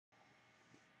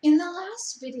In the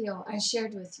last video, I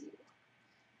shared with you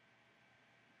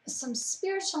some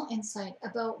spiritual insight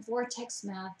about vortex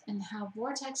math and how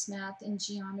vortex math and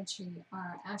geometry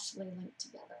are actually linked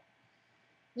together.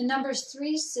 The numbers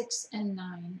 3, 6, and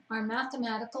 9 are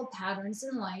mathematical patterns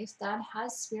in life that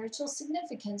has spiritual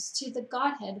significance to the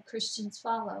Godhead Christians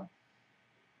follow.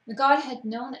 The Godhead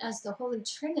known as the Holy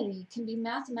Trinity can be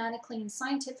mathematically and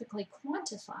scientifically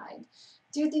quantified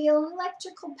through the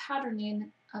electrical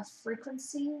patterning of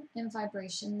frequency and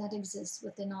vibration that exists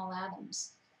within all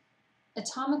atoms.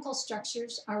 Atomical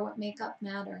structures are what make up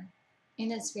matter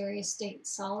in its various states: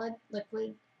 solid,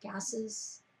 liquid,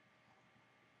 gases,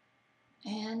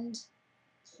 and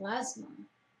plasma.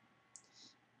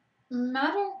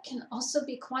 Matter can also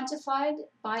be quantified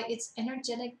by its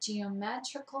energetic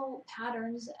geometrical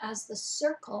patterns, as the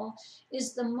circle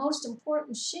is the most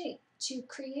important shape to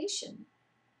creation.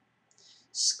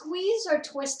 Squeeze or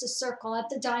twist a circle at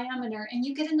the diameter and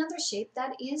you get another shape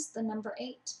that is the number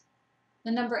 8.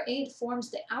 The number 8 forms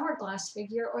the hourglass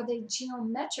figure, or the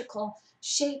geometrical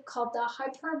shape called the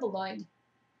hyperboloid.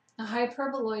 A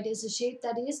hyperboloid is a shape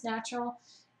that is natural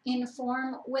in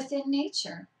form within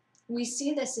nature. We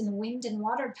see this in wind and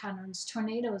water patterns,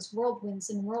 tornadoes, whirlwinds,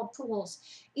 and whirlpools,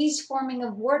 each forming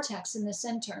a vortex in the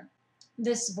center.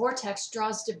 This vortex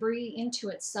draws debris into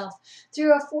itself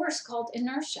through a force called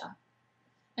inertia.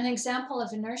 An example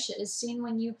of inertia is seen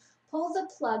when you pull the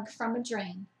plug from a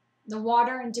drain. The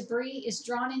water and debris is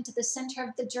drawn into the center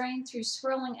of the drain through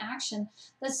swirling action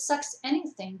that sucks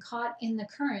anything caught in the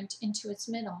current into its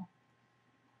middle.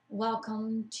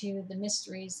 Welcome to the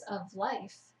mysteries of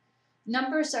life.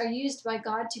 Numbers are used by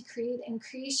God to create, and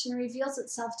creation reveals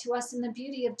itself to us in the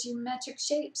beauty of geometric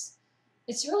shapes.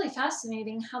 It's really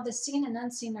fascinating how the seen and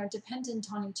unseen are dependent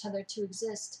on each other to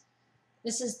exist.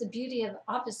 This is the beauty of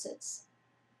opposites.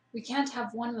 We can't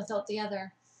have one without the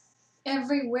other.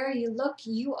 Everywhere you look,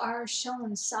 you are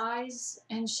shown size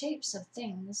and shapes of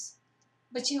things,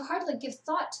 but you hardly give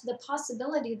thought to the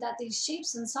possibility that these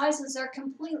shapes and sizes are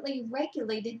completely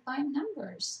regulated by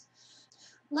numbers.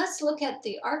 Let's look at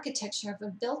the architecture of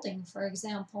a building, for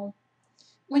example.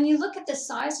 When you look at the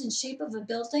size and shape of a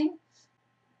building,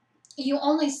 you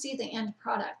only see the end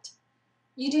product.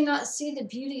 You do not see the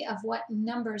beauty of what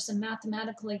numbers and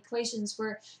mathematical equations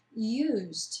were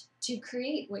used to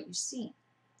create what you see.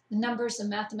 The numbers and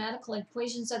mathematical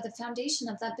equations are the foundation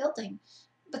of that building,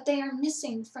 but they are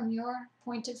missing from your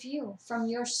point of view, from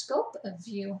your scope of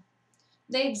view.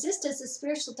 They exist as a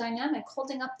spiritual dynamic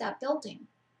holding up that building.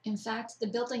 In fact, the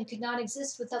building could not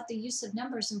exist without the use of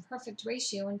numbers in perfect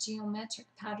ratio and geometric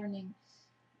patterning.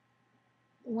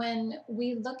 When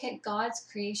we look at God's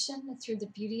creation through the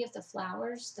beauty of the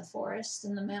flowers, the forests,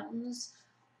 and the mountains,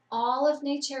 all of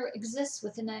nature exists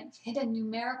within a hidden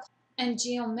numerical and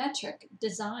geometric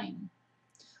design.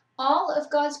 All of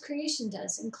God's creation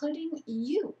does, including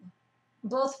you,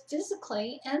 both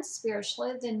physically and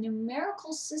spiritually. The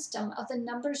numerical system of the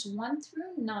numbers 1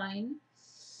 through 9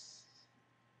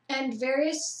 and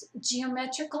various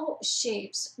geometrical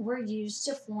shapes were used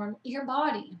to form your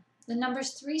body. The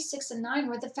numbers 3, 6, and 9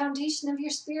 were the foundation of your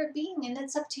spirit being, and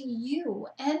it's up to you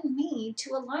and me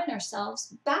to align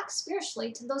ourselves back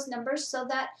spiritually to those numbers so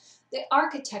that the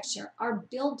architecture, our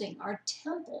building, our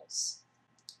temples,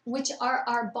 which are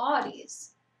our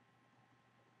bodies,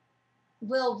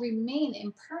 will remain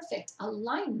in perfect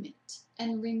alignment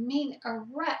and remain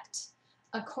erect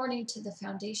according to the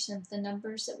foundation of the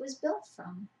numbers it was built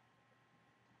from.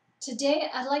 Today,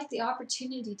 I'd like the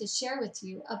opportunity to share with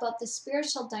you about the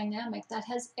spiritual dynamic that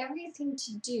has everything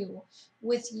to do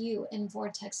with you in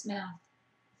vortex math.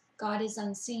 God is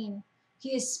unseen.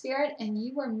 He is spirit, and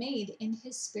you were made in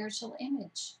his spiritual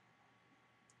image.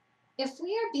 If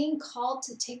we are being called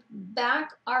to take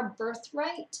back our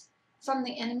birthright from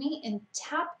the enemy and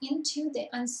tap into the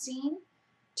unseen,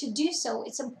 to do so,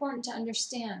 it's important to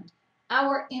understand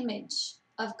our image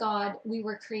of God we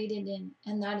were created in,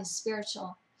 and that is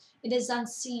spiritual. It is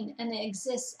unseen, and it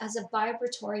exists as a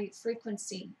vibratory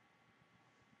frequency.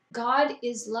 God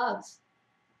is love.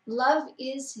 Love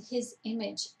is his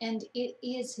image, and it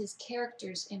is his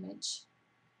character's image.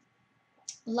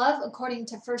 Love, according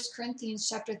to 1 Corinthians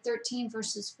chapter 13,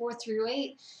 verses 4 through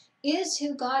 8, is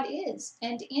who God is,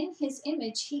 and in his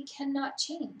image he cannot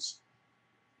change.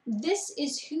 This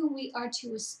is who we are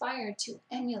to aspire to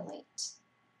emulate.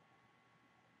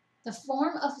 The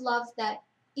form of love that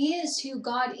is who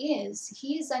God is.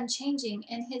 He is unchanging,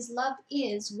 and his love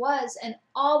is, was, and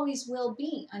always will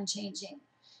be unchanging.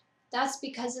 That's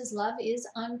because his love is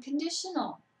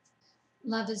unconditional.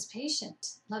 Love is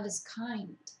patient. Love is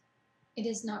kind. It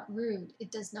is not rude.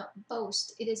 It does not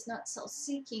boast. It is not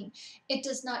self-seeking. It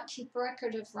does not keep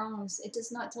record of wrongs. It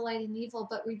does not delight in evil,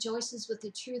 but rejoices with the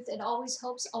truth. It always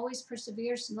hopes, always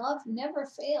perseveres. Love never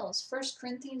fails. 1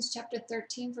 Corinthians chapter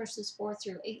 13, verses 4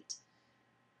 through 8.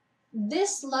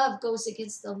 This love goes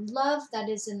against the love that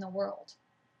is in the world.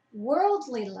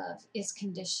 Worldly love is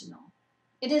conditional.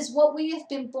 It is what we have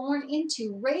been born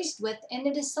into, raised with, and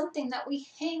it is something that we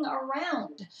hang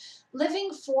around.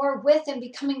 Living for, with, and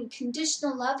becoming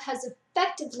conditional love has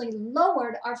effectively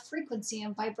lowered our frequency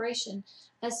and vibration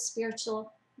as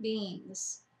spiritual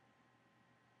beings.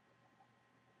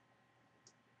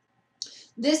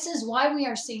 This is why we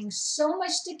are seeing so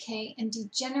much decay and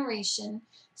degeneration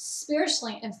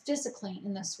spiritually and physically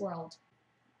in this world.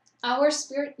 Our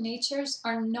spirit natures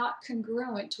are not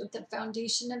congruent with the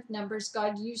foundation of numbers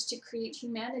God used to create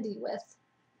humanity with.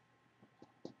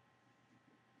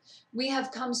 We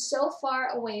have come so far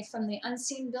away from the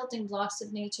unseen building blocks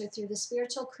of nature through the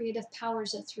spiritual creative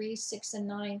powers of 3, 6, and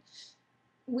 9.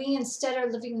 We instead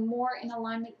are living more in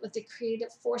alignment with the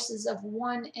creative forces of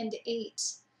 1 and 8.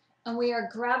 And we are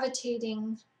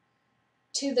gravitating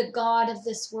to the God of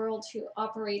this world who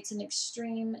operates in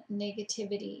extreme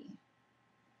negativity.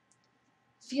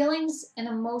 Feelings and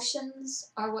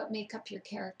emotions are what make up your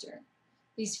character.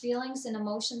 These feelings and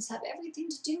emotions have everything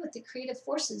to do with the creative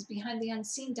forces behind the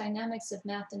unseen dynamics of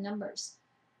math and numbers.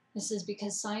 This is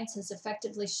because science has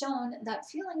effectively shown that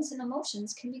feelings and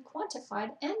emotions can be quantified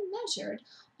and measured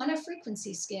on a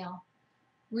frequency scale.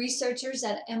 Researchers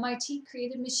at MIT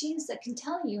created machines that can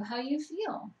tell you how you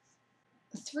feel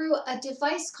through a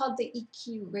device called the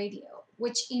EQ radio,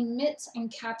 which emits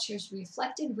and captures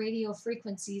reflected radio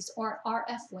frequencies, or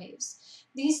RF waves.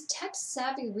 These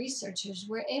tech-savvy researchers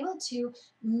were able to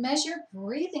measure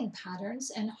breathing patterns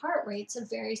and heart rates of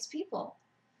various people.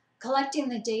 Collecting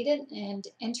the data and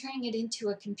entering it into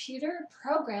a computer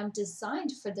program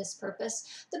designed for this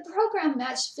purpose, the program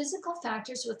matched physical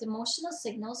factors with emotional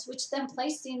signals, which then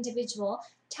placed the individual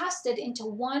tested into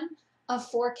one of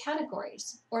 4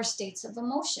 categories, or states of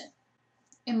emotion: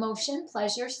 emotion,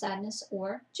 pleasure, sadness,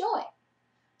 or joy.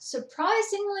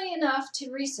 Surprisingly enough to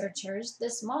researchers,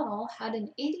 this model had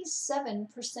an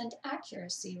 87%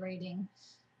 accuracy rating.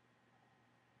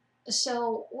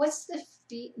 So what's the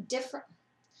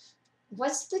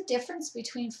difference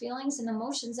between feelings and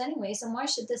emotions anyways, and why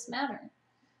should this matter?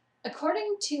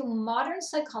 According to modern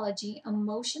psychology,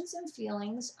 emotions and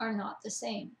feelings are not the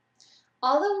same.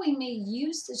 Although we may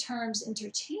use the terms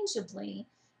interchangeably,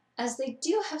 as they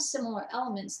do have similar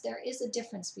elements, there is a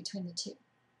difference between the two.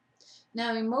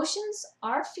 Now, emotions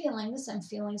are feelings and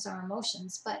feelings are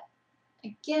emotions, but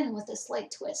again with a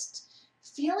slight twist.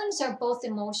 Feelings are both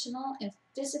emotional and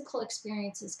physical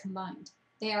experiences combined.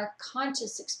 They are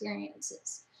conscious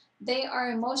experiences. They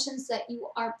are emotions that you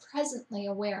are presently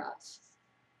aware of.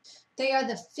 They are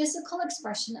the physical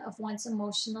expression of one's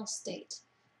emotional state.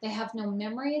 They have no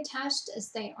memory attached, as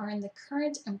they are in the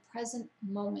current and present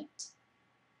moment.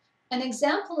 An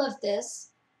example of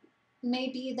this may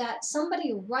be that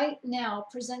somebody right now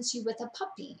presents you with a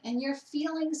puppy, and your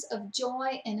feelings of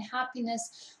joy and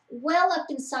happiness well up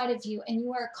inside of you, and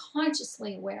you are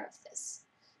consciously aware of this.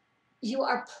 You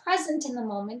are present in the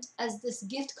moment, as this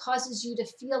gift causes you to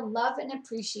feel love and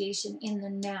appreciation in the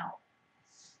now.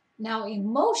 Now,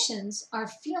 emotions are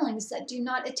feelings that do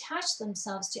not attach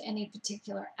themselves to any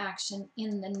particular action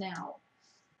in the now.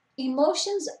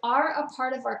 Emotions are a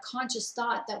part of our conscious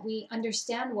thought that we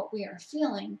understand what we are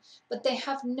feeling, but they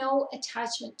have no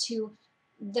attachment to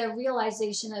the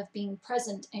realization of being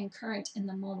present and current in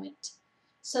the moment.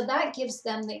 So that gives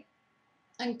them the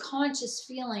unconscious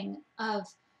feeling of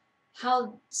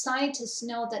how scientists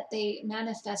know that they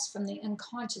manifest from the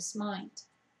unconscious mind.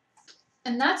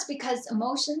 And that's because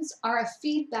emotions are a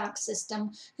feedback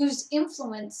system whose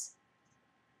influence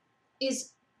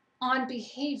is on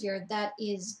behavior that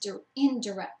is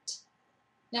indirect.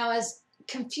 Now, as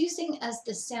confusing as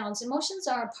this sounds, emotions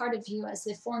are a part of you as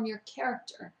they form your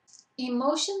character.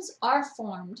 Emotions are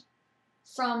formed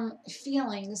from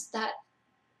feelings that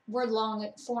were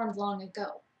formed long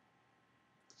ago.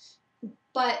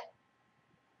 But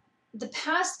the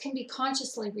past can be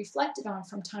consciously reflected on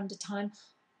from time to time,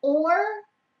 or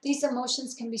these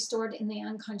emotions can be stored in the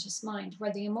unconscious mind,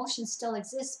 where the emotion still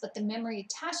exists, but the memory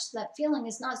attached to that feeling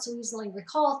is not so easily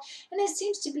recalled, and it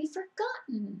seems to be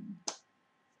forgotten.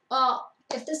 Well,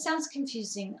 if this sounds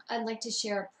confusing, I'd like to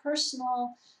share a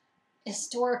personal,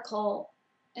 historical,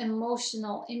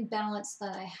 emotional imbalance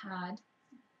that I had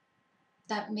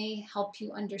that may help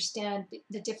you understand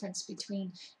the difference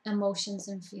between emotions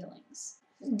and feelings.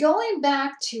 Going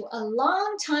back to a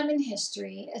long time in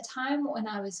history, a time when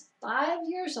I was 5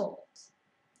 years old,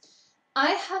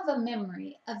 I have a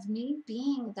memory of me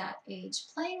being that age,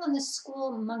 playing on the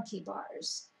school monkey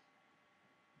bars.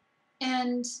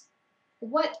 And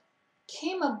what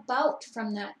came about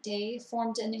from that day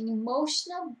formed an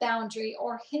emotional boundary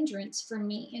or hindrance for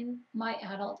me in my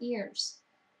adult years.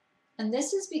 And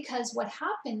this is because what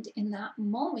happened in that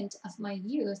moment of my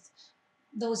youth,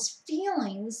 those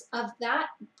feelings of that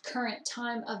current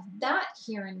time, of that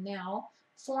here and now,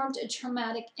 formed a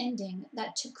traumatic ending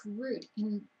that took root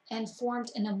in and formed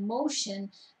an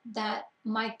emotion that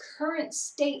my current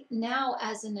state now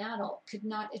as an adult could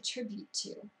not attribute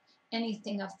to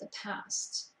anything of the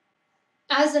past.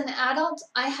 As an adult,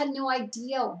 I had no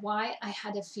idea why I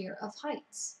had a fear of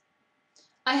heights.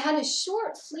 I had a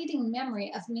short, fleeting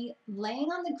memory of me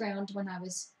laying on the ground when I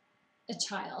was a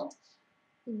child,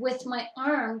 with my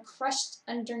arm crushed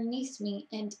underneath me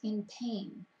and in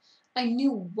pain. I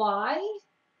knew why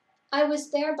I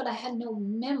was there, but I had no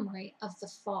memory of the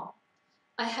fall.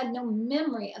 I had no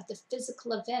memory of the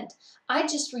physical event. I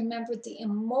just remembered the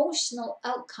emotional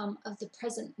outcome of the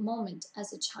present moment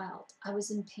as a child. I was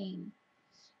in pain.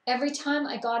 Every time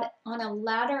I got on a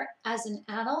ladder as an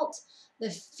adult, the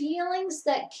feelings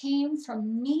that came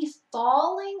from me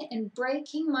falling and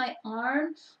breaking my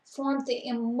arm formed the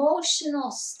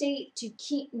emotional state to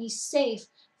keep me safe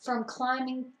from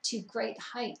climbing to great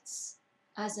heights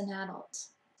as an adult.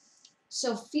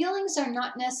 So feelings are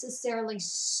not necessarily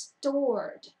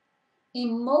stored.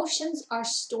 Emotions are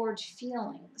stored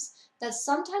feelings that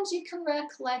sometimes you can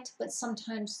recollect, but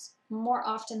sometimes, more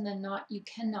often than not, you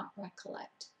cannot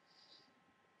recollect.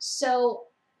 So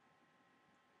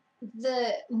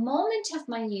the moment of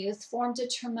my youth formed a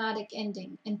traumatic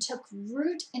ending and took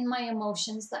root in my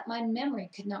emotions that my memory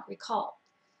could not recall.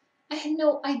 I had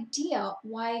no idea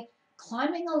why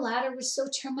climbing a ladder was so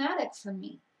traumatic for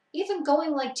me. Even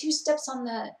going like 2 steps on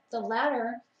the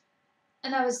ladder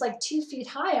and I was like 2 feet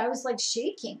high, I was like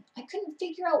shaking. I couldn't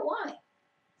figure out why.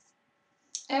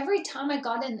 Every time I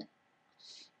got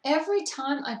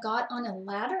on a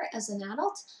ladder as an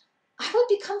adult, I would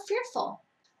become fearful.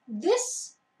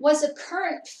 This was a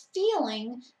current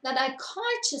feeling that I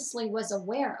consciously was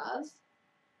aware of,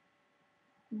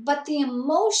 but the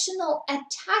emotional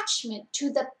attachment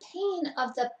to the pain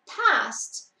of the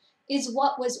past is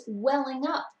what was welling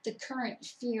up the current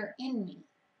fear in me.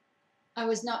 I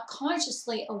was not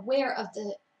consciously aware of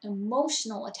the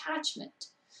emotional attachment.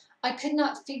 I could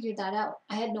not figure that out.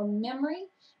 I had no memory,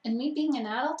 and me being an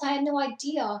adult, I had no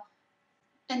idea.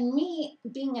 And me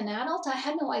being an adult, I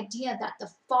had no idea that the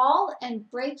fall and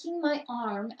breaking my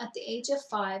arm at the age of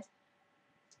 5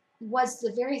 was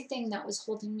the very thing that was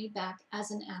holding me back as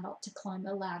an adult to climb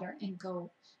a ladder and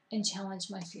go and challenge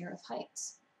my fear of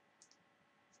heights.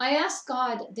 I asked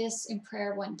God this in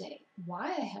prayer one day,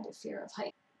 why I had a fear of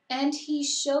heights. And he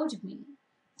showed me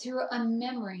through a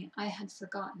memory I had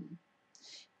forgotten.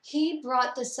 He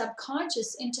brought the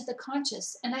subconscious into the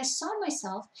conscious, and I saw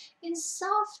myself in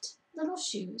soft little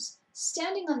shoes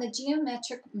standing on the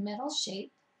geometric metal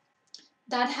shape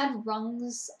that had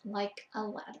rungs like a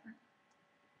ladder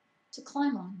to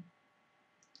climb on.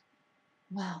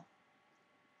 Well,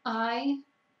 I,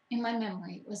 in my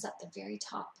memory, was at the very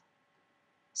top,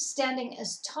 standing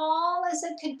as tall as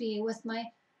I could be with my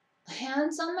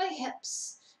hands on my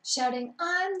hips, shouting,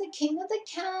 "I'm the king of the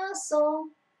castle."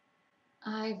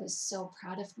 I was so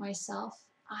proud of myself.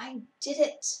 I did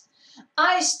it.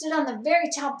 I stood on the very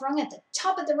top rung at the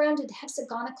top of the rounded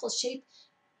hexagonal shape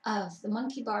of the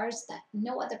monkey bars that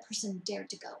no other person dared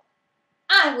to go.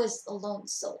 I was the lone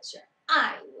soldier.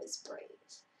 I was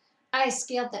brave. I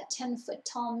scaled that 10-foot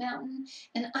tall mountain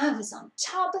and I was on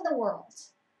top of the world.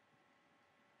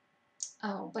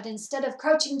 Oh, but instead of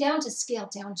crouching down to scale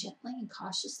down gently and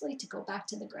cautiously to go back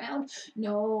to the ground,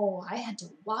 no, I had to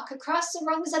walk across the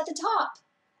rungs at the top.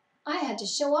 I had to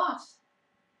show off.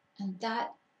 And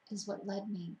that is what led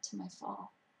me to my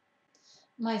fall.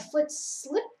 My foot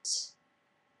slipped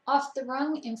off the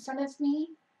rung in front of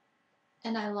me,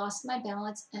 and I lost my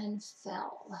balance and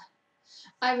fell.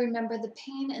 I remember the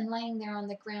pain and laying there on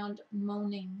the ground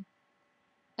moaning.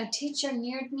 A teacher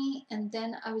neared me, and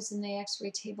then I was in the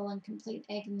x-ray table in complete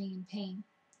agony and pain.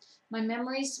 My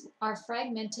memories are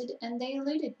fragmented and they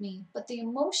eluded me, but the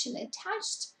emotion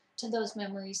attached to those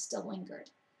memories still lingered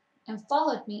and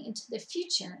followed me into the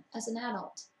future as an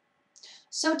adult.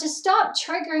 So to stop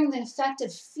triggering the effect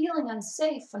of feeling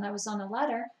unsafe when I was on a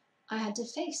ladder, I had to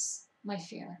face my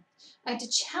fear. I had to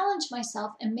challenge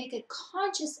myself and make a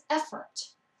conscious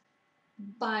effort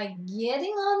by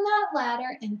getting on that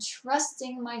ladder and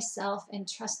trusting myself and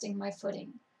trusting my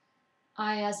footing.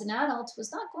 I, as an adult,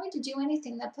 was not going to do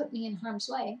anything that put me in harm's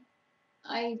way.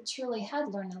 I truly had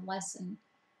learned a lesson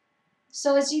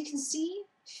So as you can see,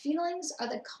 feelings are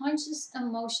the conscious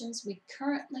emotions we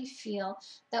currently feel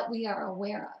that we are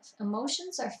aware of.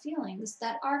 Emotions are feelings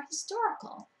that are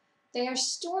historical. They are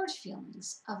stored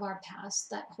feelings of our past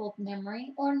that hold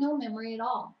memory or no memory at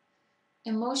all.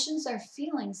 Emotions are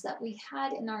feelings that we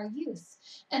had in our youth,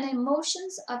 and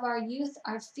emotions of our youth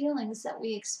are feelings that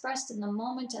we expressed in the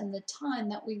moment and the time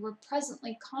that we were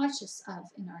presently conscious of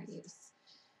in our youth.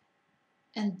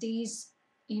 And these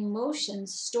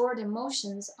emotions, stored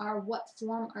emotions, are what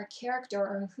form our character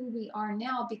or who we are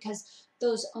now, because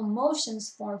those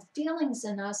emotions form feelings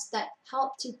in us that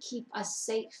help to keep us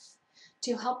safe,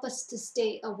 to help us to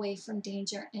stay away from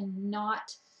danger and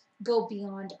not go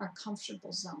beyond our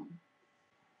comfortable zone.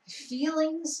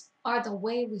 Feelings are the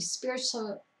way we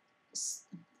spiritually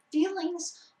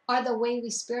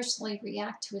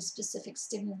react to a specific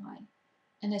stimuli.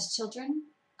 And as children,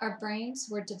 our brains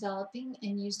were developing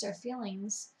and used our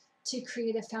feelings to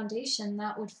create a foundation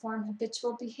that would form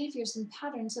habitual behaviors and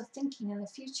patterns of thinking in the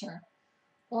future,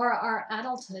 or our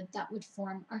adulthood that would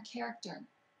form our character.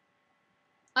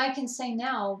 I can say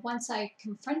now, once I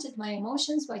confronted my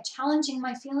emotions by challenging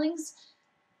my feelings,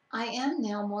 I am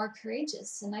now more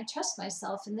courageous and I trust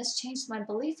myself, and this changed my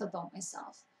belief about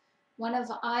myself. One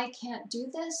of "I can't do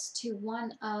this" to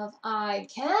one of "I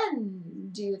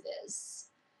can do this."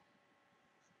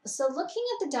 So looking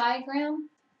at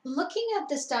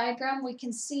this diagram, we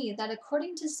can see that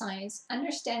according to science,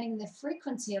 understanding the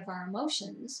frequency of our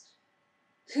emotions,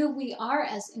 who we are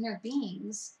as inner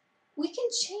beings, we can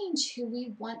change who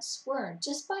we once were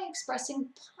just by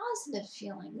expressing positive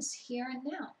feelings here and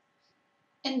now,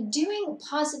 and doing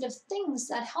positive things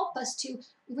that help us to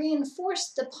reinforce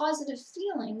the positive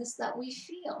feelings that we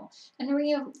feel and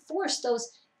reinforce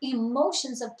those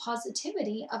emotions of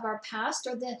positivity of our past,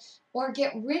 or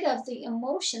get rid of the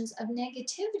emotions of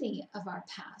negativity of our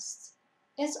past.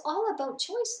 It's all about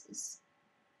choices.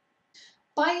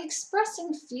 By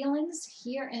expressing feelings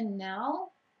here and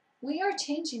now, we are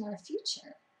changing our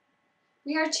future.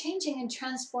 We are changing and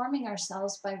transforming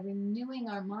ourselves by renewing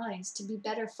our minds to be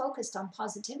better focused on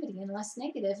positivity and less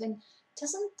negative. And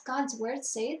doesn't God's word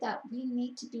say that we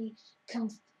need to be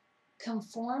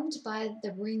conformed by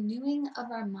the renewing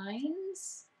of our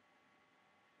minds?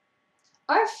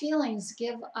 Our feelings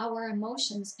give our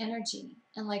emotions energy,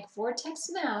 and like Vortex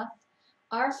math,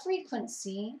 our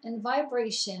frequency and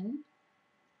vibration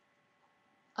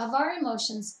of our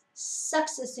emotions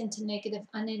sucks us into negative,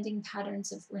 unending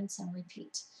patterns of rinse and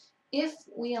repeat if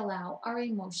we allow our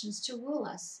emotions to rule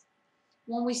us.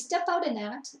 When we step out and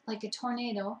act like a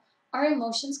tornado, our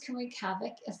emotions can wreak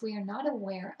havoc if we are not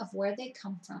aware of where they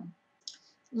come from.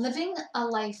 Living a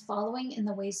life following in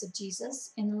the ways of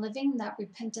Jesus and living that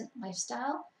repentant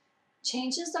lifestyle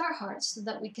changes our hearts so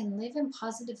that we can live in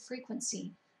positive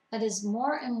frequency that is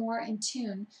more and more in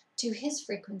tune to his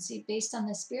frequency based on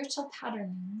the spiritual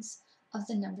patternings of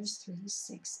the numbers 3,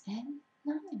 6, and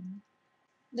 9.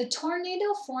 The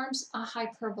tornado forms a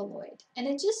hyperboloid, and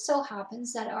it just so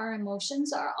happens that our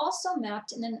emotions are also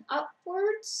mapped in an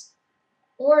upwards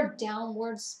or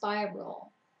downward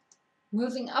spiral.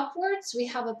 Moving upwards, we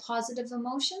have a positive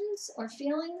emotions or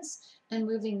feelings, and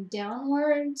moving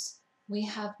downwards, we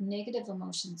have negative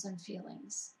emotions and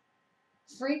feelings.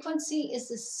 Frequency is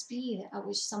the speed at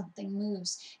which something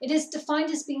moves. It is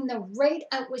defined as being the rate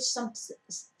at which something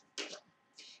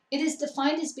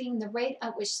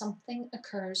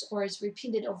occurs or is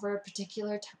repeated over a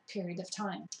particular period of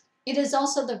time. It is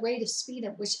also the rate of speed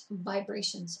at which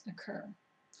vibrations occur.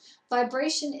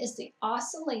 Vibration is the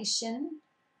oscillation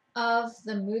of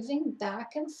the moving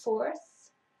back and forth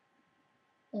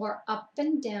or up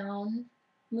and down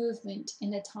movement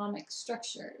in atomic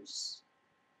structures.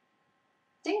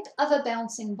 Think of a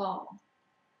bouncing ball.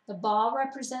 The ball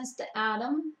represents the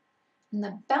atom, and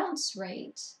the bounce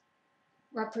rate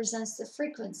represents the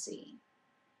frequency,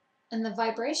 and the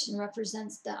vibration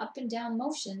represents the up and down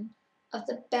motion of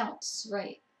the bounce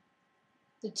rate.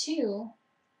 The two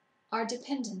are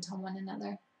dependent on one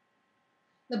another.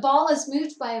 The ball is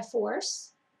moved by a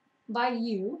force, by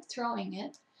you throwing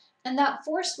it, and that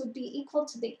force would be equal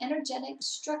to the energetic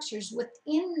structures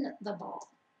within the ball.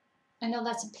 I know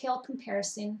that's a pale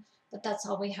comparison, but that's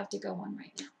all we have to go on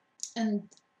right now. And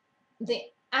the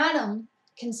atom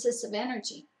consists of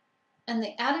energy, and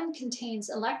the atom contains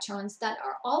electrons that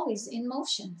are always in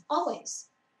motion, always.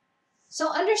 So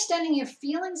understanding your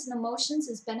feelings and emotions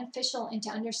is beneficial into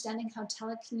understanding how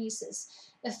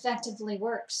telekinesis effectively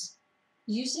works.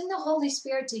 Using the Holy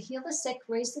Spirit to heal the sick,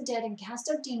 raise the dead, and cast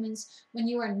out demons when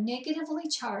you are negatively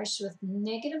charged with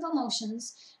negative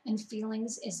emotions and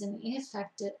feelings is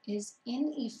ineffective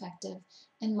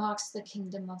and mocks the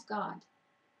kingdom of God.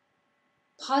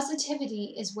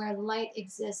 Positivity is where light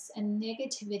exists, and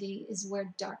negativity is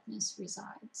where darkness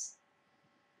resides.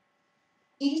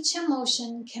 Each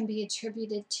emotion can be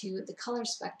attributed to the color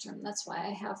spectrum. That's why I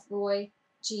have Roy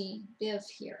G. Biv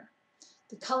here.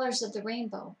 The colors of the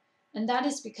rainbow. And that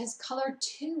is because color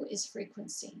too is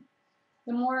frequency.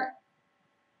 The more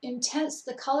intense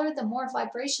the color, the more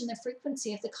vibration, the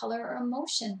frequency of the color or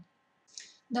emotion.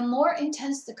 The more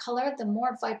intense the color, the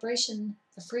more vibration,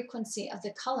 the frequency of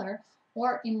the color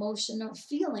or emotion or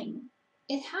feeling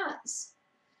it has.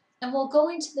 And we'll go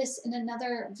into this in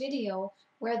another video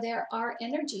where there are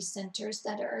energy centers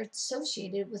that are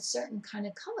associated with certain kind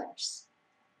of colors.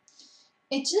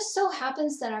 It just so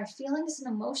happens that our feelings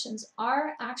and emotions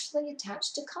are actually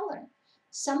attached to color.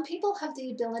 Some people have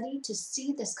the ability to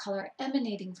see this color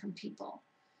emanating from people.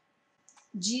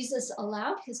 Jesus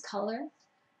allowed his color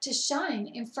to shine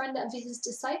in front of his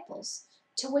disciples,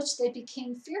 to which they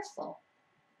became fearful.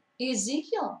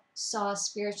 Ezekiel saw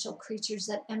spiritual creatures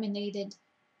that emanated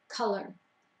color.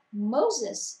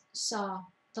 Moses saw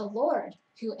the Lord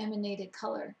who emanated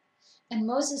color. And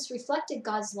Moses reflected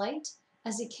God's light.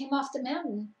 As he came off the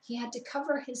mountain, he had to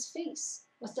cover his face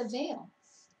with a veil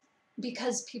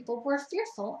because people were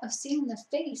fearful of seeing the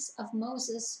face of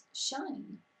Moses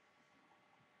shine.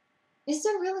 Is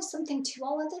there really something to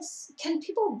all of this? Can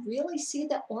people really see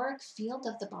the auric field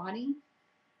of the body?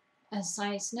 As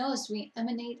science knows, we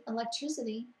emanate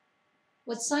electricity.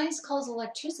 What science calls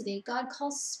electricity, God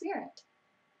calls spirit.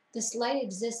 This light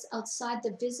exists outside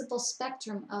the visible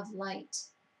spectrum of light.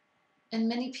 And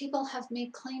many people have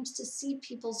made claims to see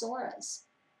people's auras.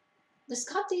 This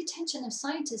caught the attention of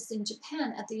scientists in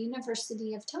Japan at the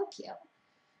University of Tokyo.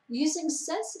 Using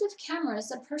sensitive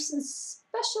cameras, a person's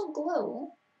special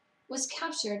glow was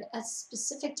captured at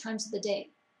specific times of the day.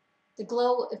 The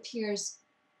glow appears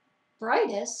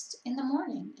brightest in the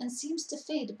morning and seems to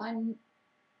fade by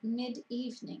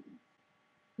mid-evening.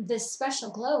 This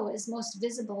special glow is most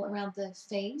visible around the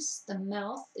face, the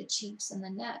mouth, the cheeks, and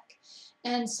the neck.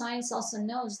 And science also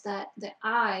knows that the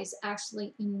eyes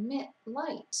actually emit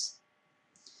light.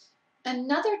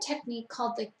 Another technique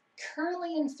called the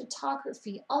Kirlian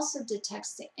photography also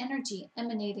detects the energy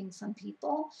emanating from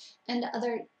people and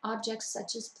other objects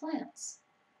such as plants.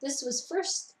 This was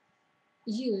first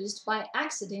used by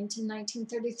accident in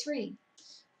 1933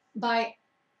 by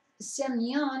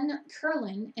Semyon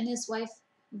Kirlin and his wife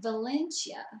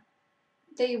Valentia.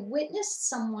 They witnessed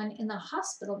someone in the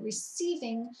hospital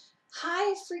receiving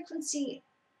high frequency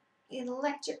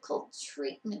electrical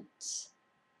treatment,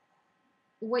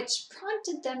 which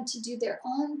prompted them to do their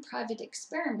own private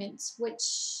experiments,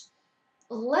 which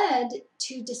led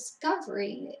to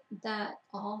discovery that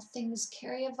all things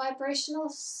carry a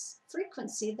vibrational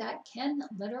frequency that can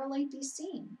literally be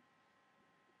seen.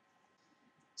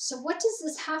 So what does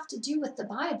this have to do with the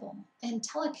Bible and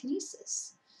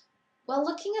telekinesis? Well,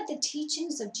 looking at the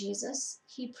teachings of Jesus,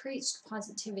 he preached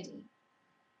positivity.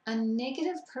 A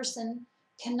negative person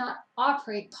cannot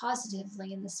operate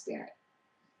positively in the spirit.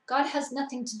 God has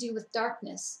nothing to do with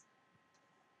darkness.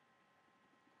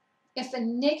 If a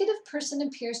negative person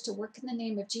appears to work in the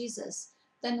name of Jesus,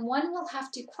 then one will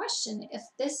have to question if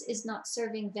this is not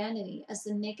serving vanity, as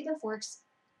the negative works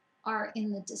are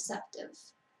in the deceptive.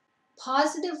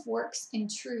 Positive works in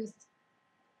truth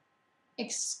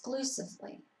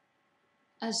exclusively,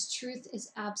 as truth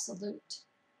is absolute.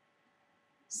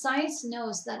 Science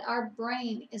knows that our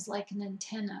brain is like an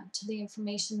antenna to the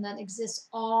information that exists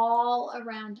all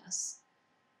around us.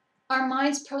 Our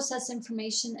minds process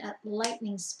information at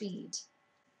lightning speed.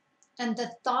 And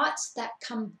the thoughts that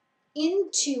come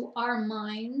into our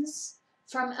minds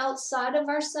from outside of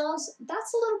ourselves,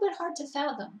 that's a little bit hard to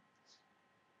fathom.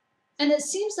 And it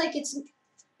seems like it's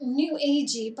new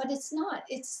agey, but it's not.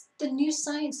 It's the new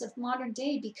science of modern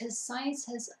day, because science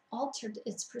has altered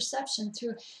its perception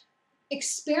through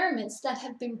experiments that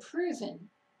have been proven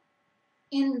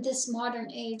in this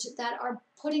modern age that are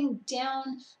putting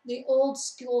down the old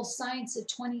school science of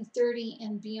 20, 30,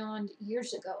 and beyond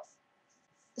years ago.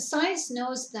 Science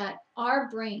knows that our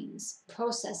brains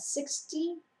process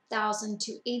 60,000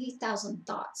 to 80,000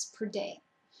 thoughts per day.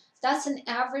 That's an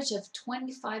average of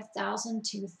 25,000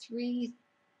 to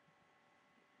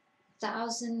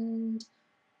 3,000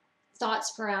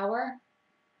 thoughts per hour.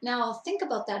 Now think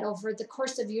about that over the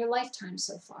course of your lifetime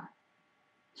so far.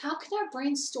 How can our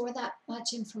brains store that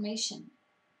much information?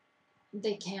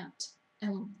 They can't,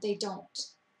 and they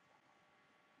don't.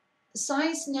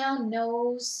 Science now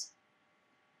knows,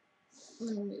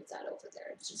 let me move that over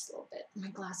there just a little bit. My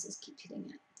glasses keep hitting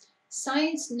it.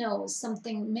 Science knows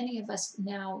something many of us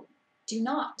now do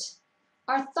not.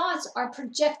 Our thoughts are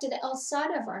projected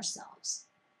outside of ourselves.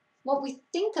 What we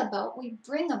think about, we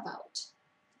bring about.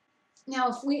 Now,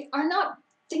 if we are not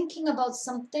thinking about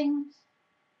something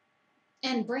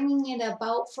and bringing it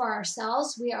about for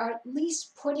ourselves, we are at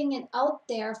least putting it out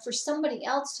there for somebody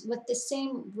else with the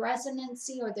same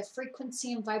resonancy or the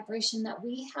frequency and vibration that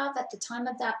we have at the time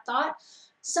of that thought.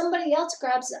 Somebody else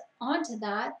grabs onto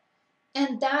that,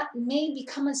 and that may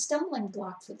become a stumbling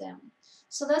block for them.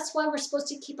 So that's why we're supposed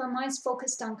to keep our minds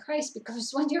focused on Christ,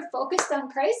 because when you're focused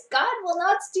on Christ, God will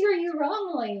not steer you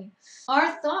wrongly.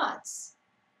 Our thoughts,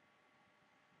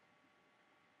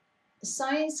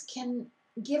 science can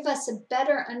give us a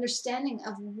better understanding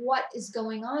of what is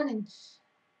going on,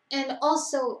 and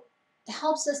also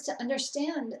helps us to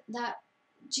understand that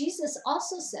Jesus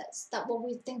also says that what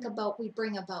we think about, we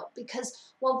bring about,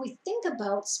 because what we think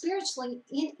about spiritually,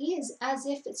 it is as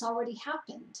if it's already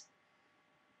happened.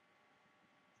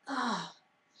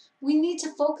 We need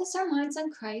to focus our minds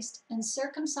on Christ and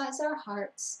circumcise our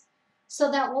hearts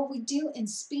so that what we do in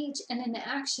speech and in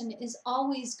action is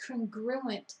always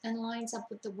congruent and lines up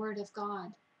with the Word of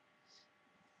God.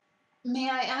 May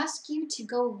I ask you to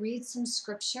go read some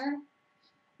scripture?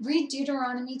 Read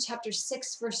Deuteronomy chapter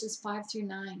 6, verses 5 through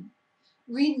 9.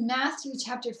 Read Matthew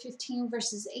chapter 15,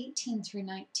 verses 18 through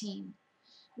 19.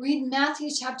 Read Matthew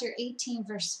chapter 18,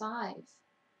 verse 5.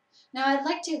 Now, I'd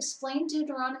like to explain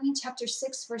Deuteronomy chapter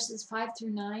 6, verses 5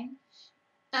 through 9,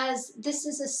 as this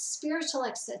is a spiritual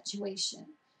accentuation,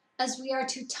 as we are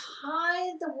to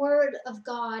tie the Word of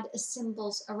God as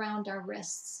symbols around our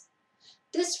wrists.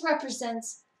 This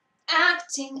represents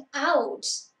acting out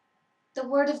the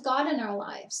Word of God in our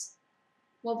lives.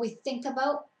 What we think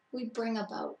about, we bring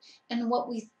about. And what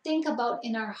we think about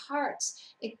in our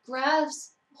hearts, it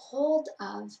grabs hold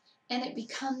of, and it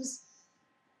becomes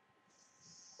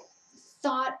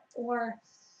thought,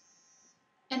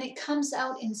 and it comes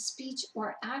out in speech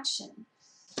or action.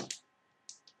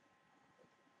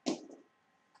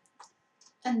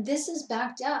 And this is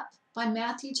backed up by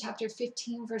Matthew chapter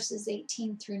 15, verses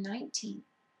 18 through 19.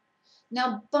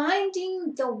 Now,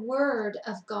 binding the Word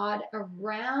of God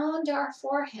around our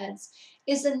foreheads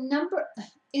is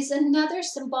another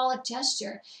symbolic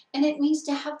gesture, and it means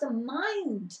to have the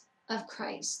mind of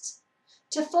Christ.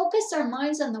 To focus our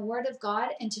minds on the Word of God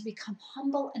and to become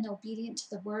humble and obedient to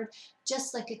the Word,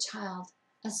 just like a child,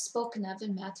 as spoken of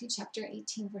in Matthew chapter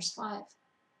 18, verse 5.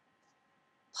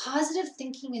 Positive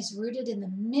thinking is rooted in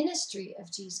the ministry of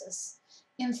Jesus.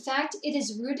 In fact, it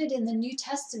is rooted in the New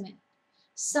Testament.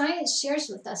 Science shares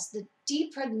with us the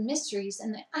deeper mysteries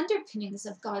and the underpinnings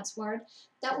of God's Word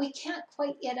that we can't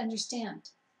quite yet understand,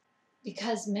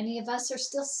 because many of us are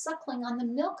still suckling on the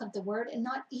milk of the Word and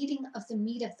not eating of the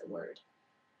meat of the Word.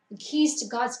 The keys to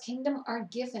God's kingdom are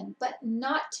given, but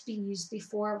not to be used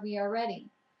before we are ready.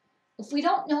 If we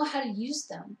don't know how to use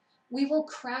them, we will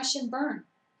crash and burn.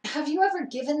 Have you ever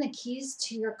given the keys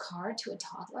to your car to a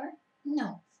toddler?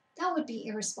 No, that would be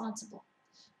irresponsible.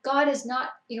 God is not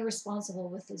irresponsible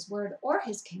with His Word or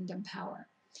His kingdom power.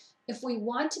 If we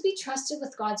want to be trusted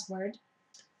with God's Word,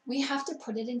 we have to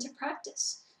put it into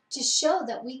practice to show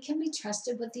that we can be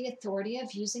trusted with the authority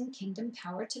of using kingdom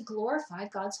power to glorify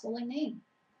God's holy name.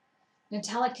 Now,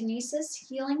 telekinesis,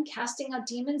 healing, casting out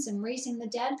demons, and raising the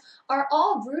dead are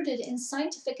all rooted in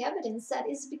scientific evidence that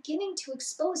is beginning to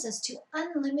expose us to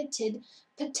unlimited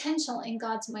potential in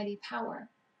God's mighty power.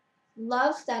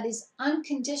 Love that is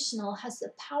unconditional has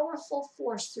the powerful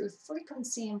force through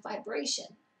frequency and vibration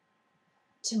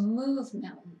to move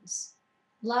mountains.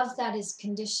 Love that is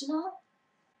conditional,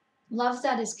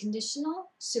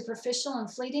 superficial,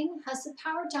 and fleeting has the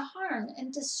power to harm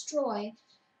and destroy,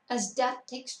 as death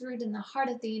takes root in the heart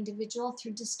of the individual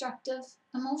through destructive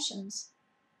emotions.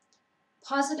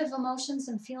 Positive emotions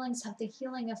and feelings have the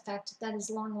healing effect that is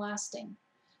long-lasting.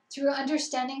 Through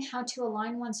understanding how to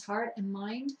align one's heart and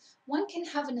mind, one can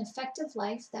have an effective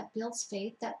life that builds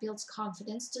faith, that builds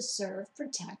confidence to serve,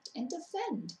 protect, and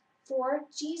defend for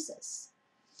Jesus.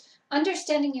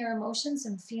 Understanding your emotions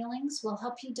and feelings will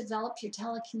help you develop your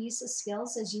telekinesis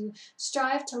skills as you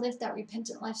strive to live that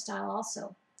repentant lifestyle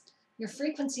also. Your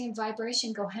frequency and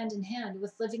vibration go hand in hand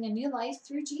with living a new life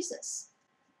through Jesus.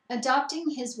 Adopting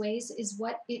His ways is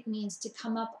what it means to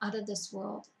come up out of this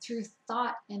world through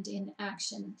thought and in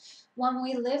action. When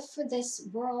we live for this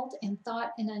world in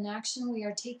thought and in action, we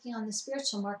are taking on the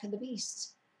spiritual mark of the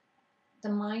beast. The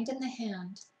mind and the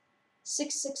hand,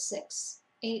 666,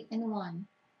 8 and 1,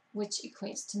 which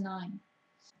equates to 9.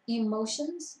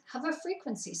 Emotions have a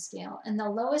frequency scale, and the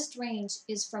lowest range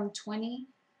is from 20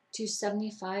 to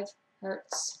 75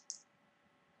 hertz.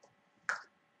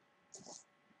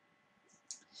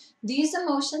 These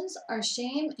emotions are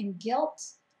shame and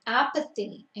guilt,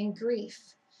 apathy and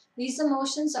grief. These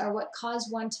emotions are what cause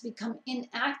one to become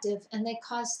inactive, and they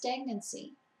cause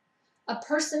stagnancy. A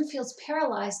person feels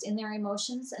paralyzed in their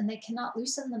emotions, and they cannot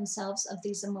loosen themselves of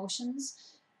these emotions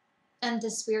and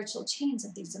the spiritual chains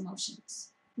of these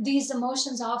emotions. These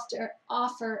emotions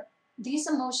offer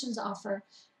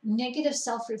negative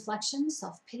self-reflection,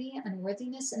 self-pity,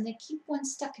 unworthiness, and they keep one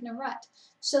stuck in a rut.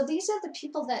 So these are the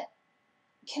people that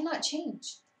cannot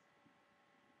change.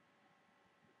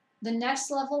 The next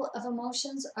level of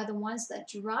emotions are the ones that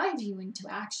drive you into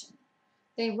action.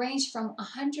 They range from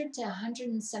 100 to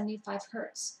 175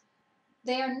 hertz.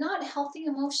 They are not healthy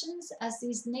emotions, as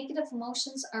these negative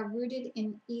emotions are rooted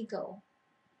in ego.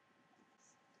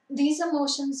 These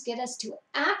emotions get us to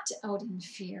act out in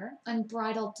fear,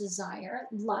 unbridled desire,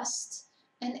 lust,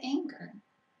 and anger.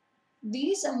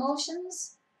 These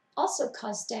emotions also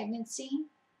cause stagnancy,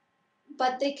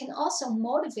 but they can also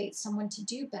motivate someone to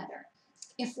do better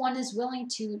if one is willing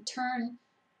to turn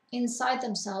inside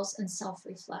themselves and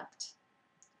self-reflect.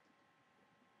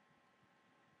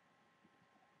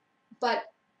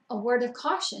 But a word of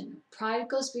caution, pride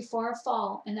goes before a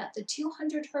fall, and at the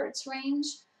 200 hertz range,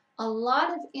 a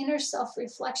lot of inner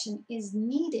self-reflection is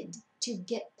needed to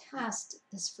get past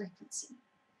this frequency.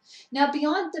 Now,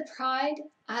 beyond the pride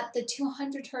at the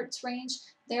 200 hertz range,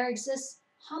 there exists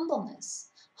humbleness.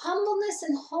 Humbleness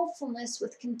and hopefulness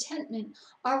with contentment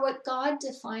are what God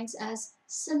defines as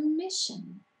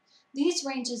submission. These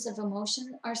ranges of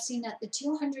emotion are seen at the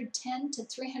 210 to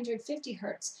 350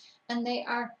 hertz, and they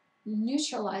are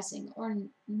neutralizing or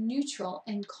neutral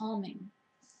and calming.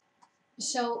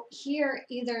 So here,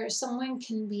 either someone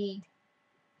can be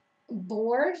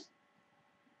bored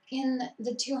in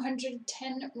the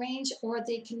 210 range, or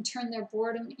they can turn their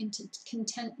boredom into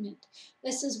contentment.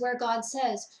 This is where God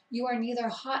says, you are neither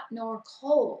hot nor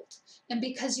cold, and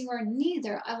because you are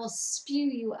neither, I will spew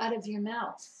you out of your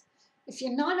mouth. If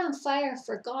you're not on fire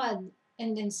for God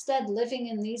and instead living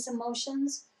in these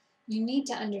emotions, you need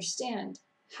to understand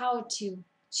how to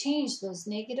change those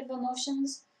negative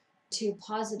emotions to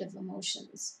positive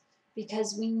emotions,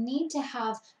 because we need to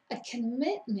have a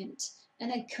commitment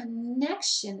and a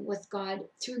connection with God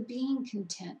through being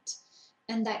content.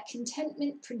 And that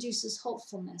contentment produces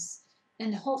hopefulness,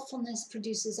 and hopefulness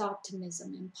produces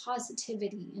optimism and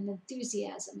positivity and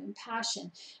enthusiasm and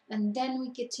passion. And then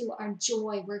we get to our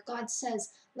joy, where God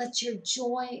says, let your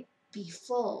joy be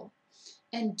full.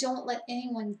 And don't let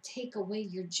anyone take away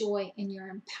your joy and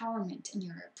your empowerment and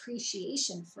your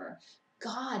appreciation for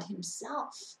God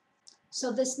Himself.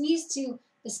 So this needs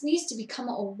to become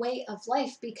a way of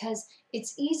life, because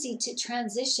it's easy to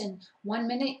transition. One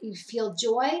minute you feel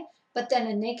joy, but then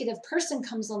a negative person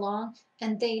comes along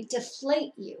and they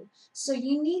deflate you. So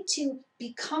you need to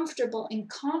be comfortable and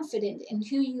confident in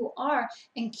who you are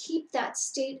and keep that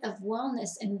state of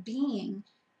wellness and being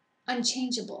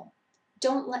unchangeable.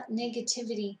 Don't let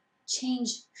negativity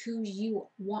change who you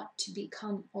want to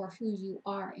become or who you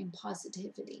are in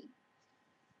positivity.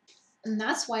 And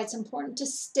that's why it's important to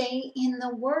stay in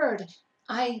the Word.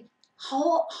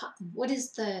 What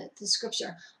is the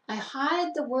scripture? I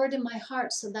hide the Word in my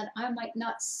heart so that I might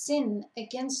not sin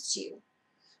against you.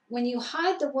 When you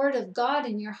hide the Word of God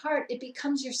in your heart, it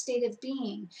becomes your state of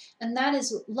being. And that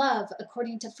is love,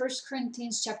 according to 1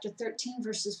 Corinthians chapter 13,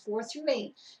 verses 4 through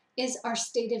 8, is our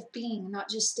state of being, not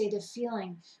just state of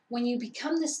feeling. When you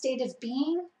become the state of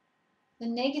being, the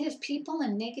negative people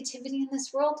and negativity in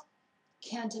this world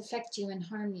can't affect you and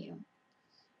harm you.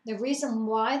 The reason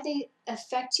why they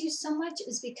affect you so much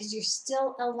is because you're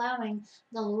still allowing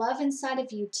the love inside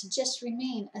of you to just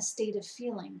remain a state of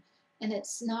feeling, and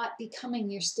it's not becoming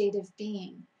your state of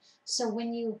being. So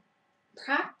when you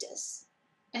practice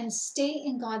and stay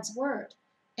in God's Word,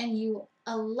 and you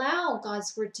allow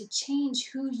God's Word to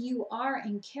change who you are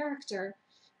in character,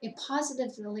 it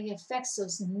positively affects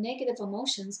those negative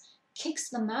emotions, kicks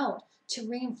them out to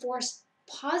reinforce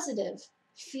positive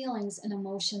feelings and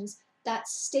emotions that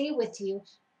stay with you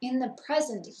in the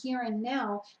present, here and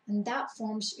now, and that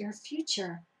forms your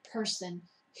future person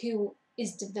who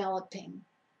is developing.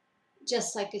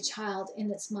 Just like a child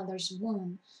in its mother's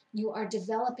womb, you are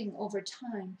developing over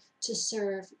time to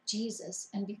serve Jesus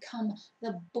and become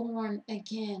the born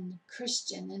again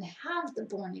Christian and have the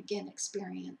born again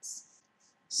experience.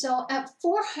 So at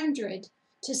 400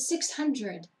 to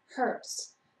 600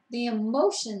 hertz, the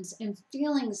emotions and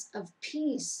feelings of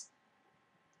peace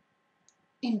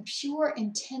in pure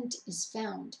intent is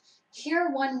found. Here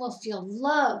one will feel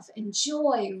love and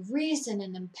joy, reason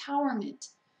and empowerment.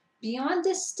 Beyond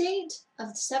this state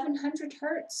of 700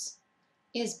 hertz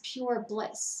is pure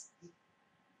bliss.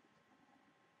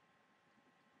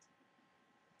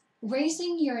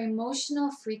 Raising your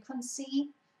emotional frequency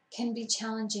can be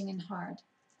challenging and hard.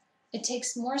 It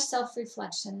takes more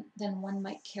self-reflection than one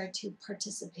might care to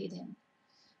participate in.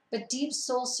 But deep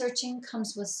soul searching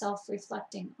comes with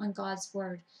self-reflecting on God's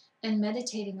word and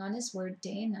meditating on his word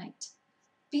day and night.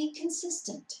 Be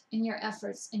consistent in your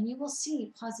efforts and you will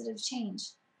see positive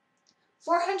change.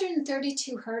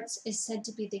 432 hertz is said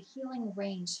to be the healing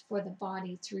range for the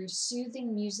body through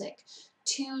soothing music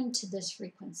tuned to this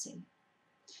frequency.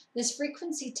 This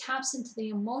frequency taps into the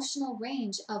emotional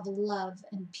range of love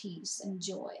and peace and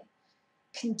joy,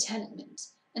 contentment,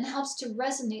 and helps to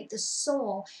resonate the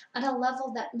soul at a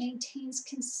level that maintains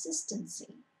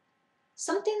consistency.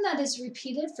 Something that is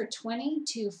repeated for 20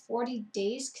 to 40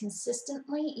 days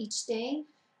consistently each day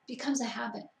becomes a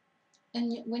habit.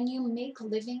 And when you make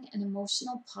living an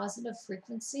emotional positive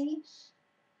frequency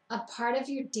a part of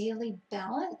your daily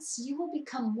balance, you will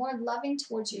become more loving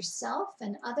towards yourself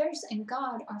and others and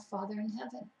God, our Father in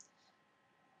heaven.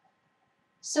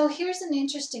 So here's an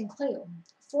interesting clue.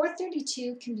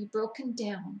 432 can be broken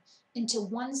down into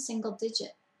one single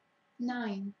digit,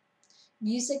 9.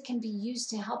 Music can be used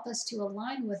to help us to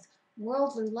align with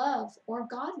worldly love or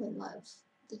godly love.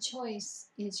 The choice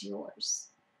is yours.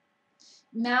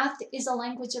 Math is a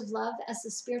language of love, as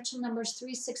the spiritual numbers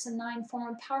 3, 6, and 9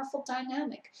 form a powerful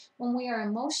dynamic when we are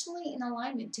emotionally in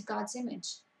alignment to God's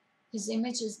image. His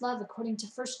image is love, according to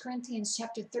 1 Corinthians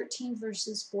chapter 13,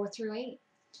 verses 4 through 8.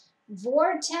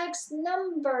 Vortex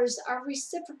numbers are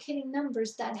reciprocating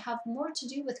numbers that have more to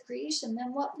do with creation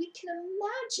than what we can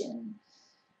imagine.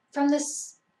 From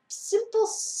this simple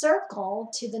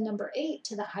circle to the number 8,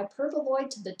 to the hyperboloid,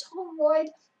 to the toroid,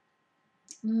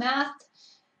 math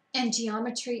and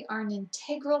geometry are an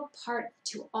integral part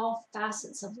to all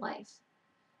facets of life.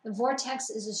 The vortex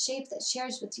is a shape that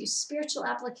shares with you spiritual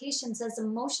applications, as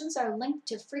emotions are linked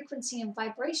to frequency and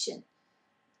vibration,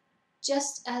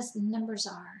 just as numbers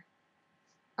are.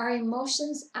 Our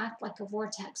emotions act like a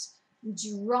vortex,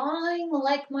 drawing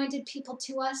like-minded people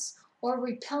to us or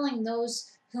repelling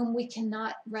those whom we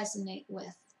cannot resonate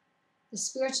with. The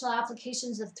spiritual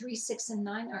applications of 3, 6, and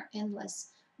 9 are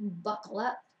endless. Buckle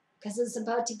up, because it's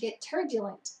about to get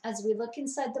turbulent as we look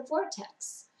inside the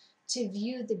vortex to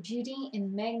view the beauty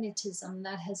and magnetism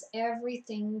that has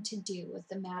everything to do with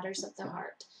the matters of the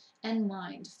heart and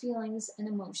mind, feelings and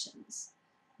emotions.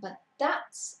 But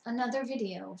that's another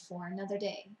video for another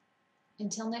day.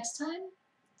 Until next time,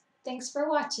 thanks for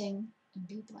watching and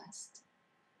be blessed.